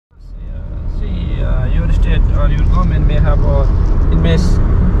state or your government may have invest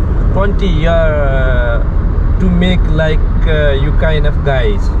 20 years to make like you kind of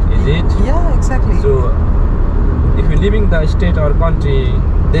guys, is it? Yeah, exactly. So if you're leaving the state or country,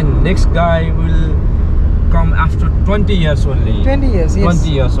 then next guy will come after 20 years only. 20 years, yes. 20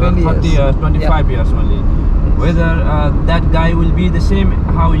 years or 20 30 years. years, 25 years only. Yes. Whether that guy will be the same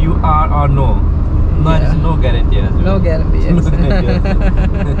how you are or no. There is no guarantee as well. No guarantee, yes. No guarantee as well.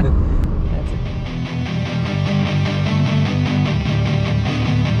 That's it.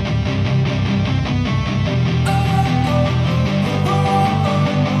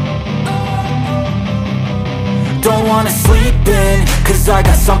 Don't wanna sleep in, cause I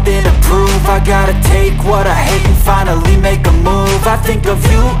got something to prove. I gotta take what I hate and finally make a move. I think of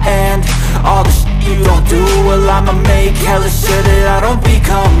you and all the shit you don't do. Well, I'ma make hella sure that I don't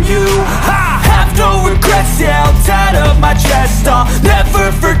become you. I have no regrets, yeah, I'll tie up my chest. I'll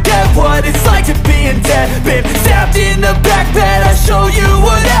never forget what it's like to be in debt. Been stabbed in the back bed, I'll show you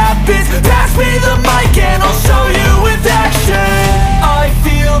what happens. Pass me the mic and I'll show you with action. I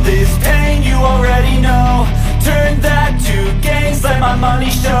feel this pain, you already know. Turn that to gains, let my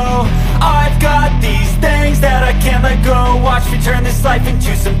money show. I've got these things that I can't let go. Watch me turn this life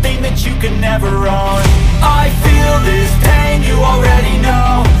into something that you could never own. I feel this pain, you already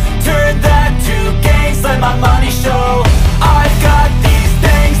know. Turn that to gains, let my money show. I've got these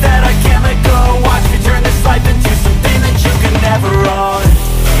things that I can't let go. Watch me turn this life into something that you could never own.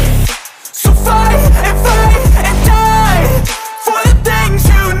 So fight and die for the things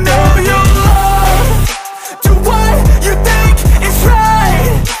you know you love. Do what you think is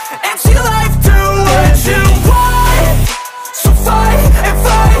right, and see life do what you want. So fight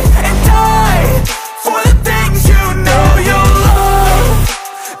and die for the things you know you love.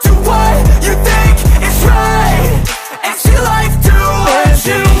 Do what you think is right, and see life do what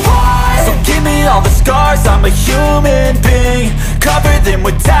you want. So give me all the scars, I'm a human being. Cover them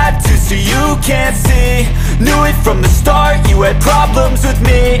with tattoos so you can't see. Knew it from the start, you had problems with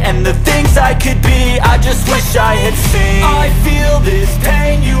me and the things I could be, I just wish I had seen. I feel this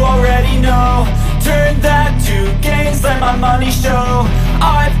pain, you already know. Turn that to gains, let my money show.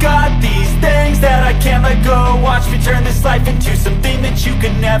 I've got these things that I can't let go. Watch me turn this life into something that you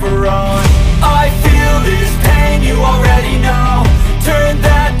could never own. I feel this pain, you already know. Turn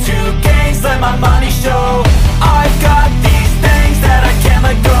that to gains, let my money show. I've got these things that I can't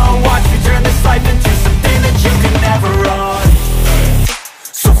let go. Watch me turn this life into something that you could never own.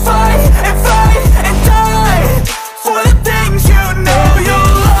 So fight and die for the things you know you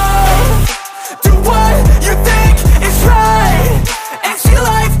love. Do what you think is right, and see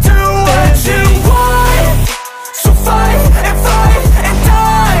life do what you want. So fight and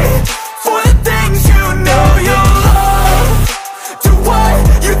die for the things you know you love. Do what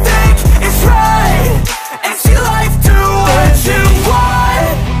you think is right, and see life do what you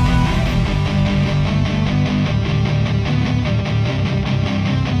want.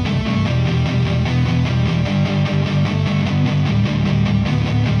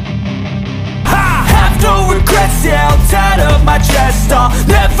 No regrets, yeah, I'll tie up my chest. I'll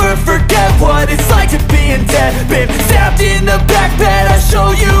never forget what it's like to be in debt. Been stabbed in the back bed, I'll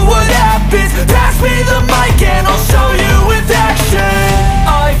show you what happens. Pass me the mic and I'll show you with action.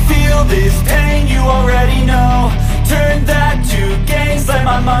 I feel this pain, you already know. Turn that to gains, let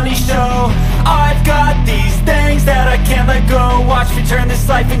my money show. I've got these things that I can't let go. Watch me turn this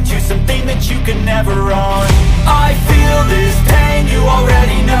life into something that you could never own. I feel this pain, you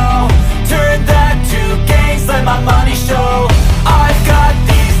already know. Turn that to gains, let my money show. I've got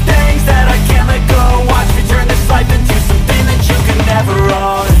these things that I can't let go. Watch me turn this life into something that you can never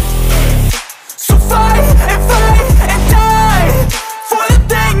own. So fight and die for the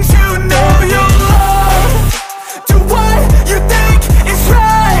things you know you love. Do what you think is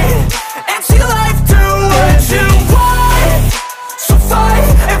right, and see life do what you want. So fight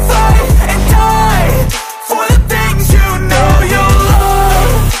and die for the things you know you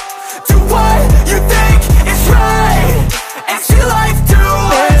love. Do what you think is right, and see life do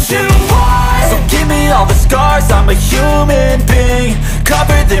what you want. So give me all the scars, I'm a human being.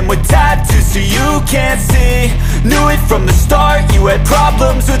 Cover them with tattoos so you can't see. Knew it from the start, you had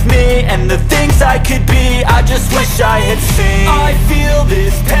problems with me and the things I could be, I just wish I had seen. I feel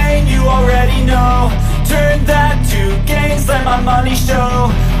this pain, you already know. Turn that to gains, let my money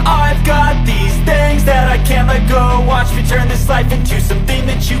show. I've got these things that I can't let go. Watch me turn this life into something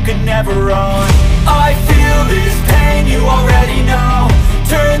that you could never own. I feel this pain, you already know.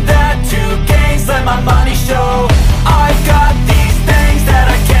 Turn that to gains, let my money show. I've got these things that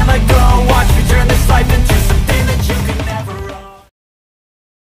I can't let go.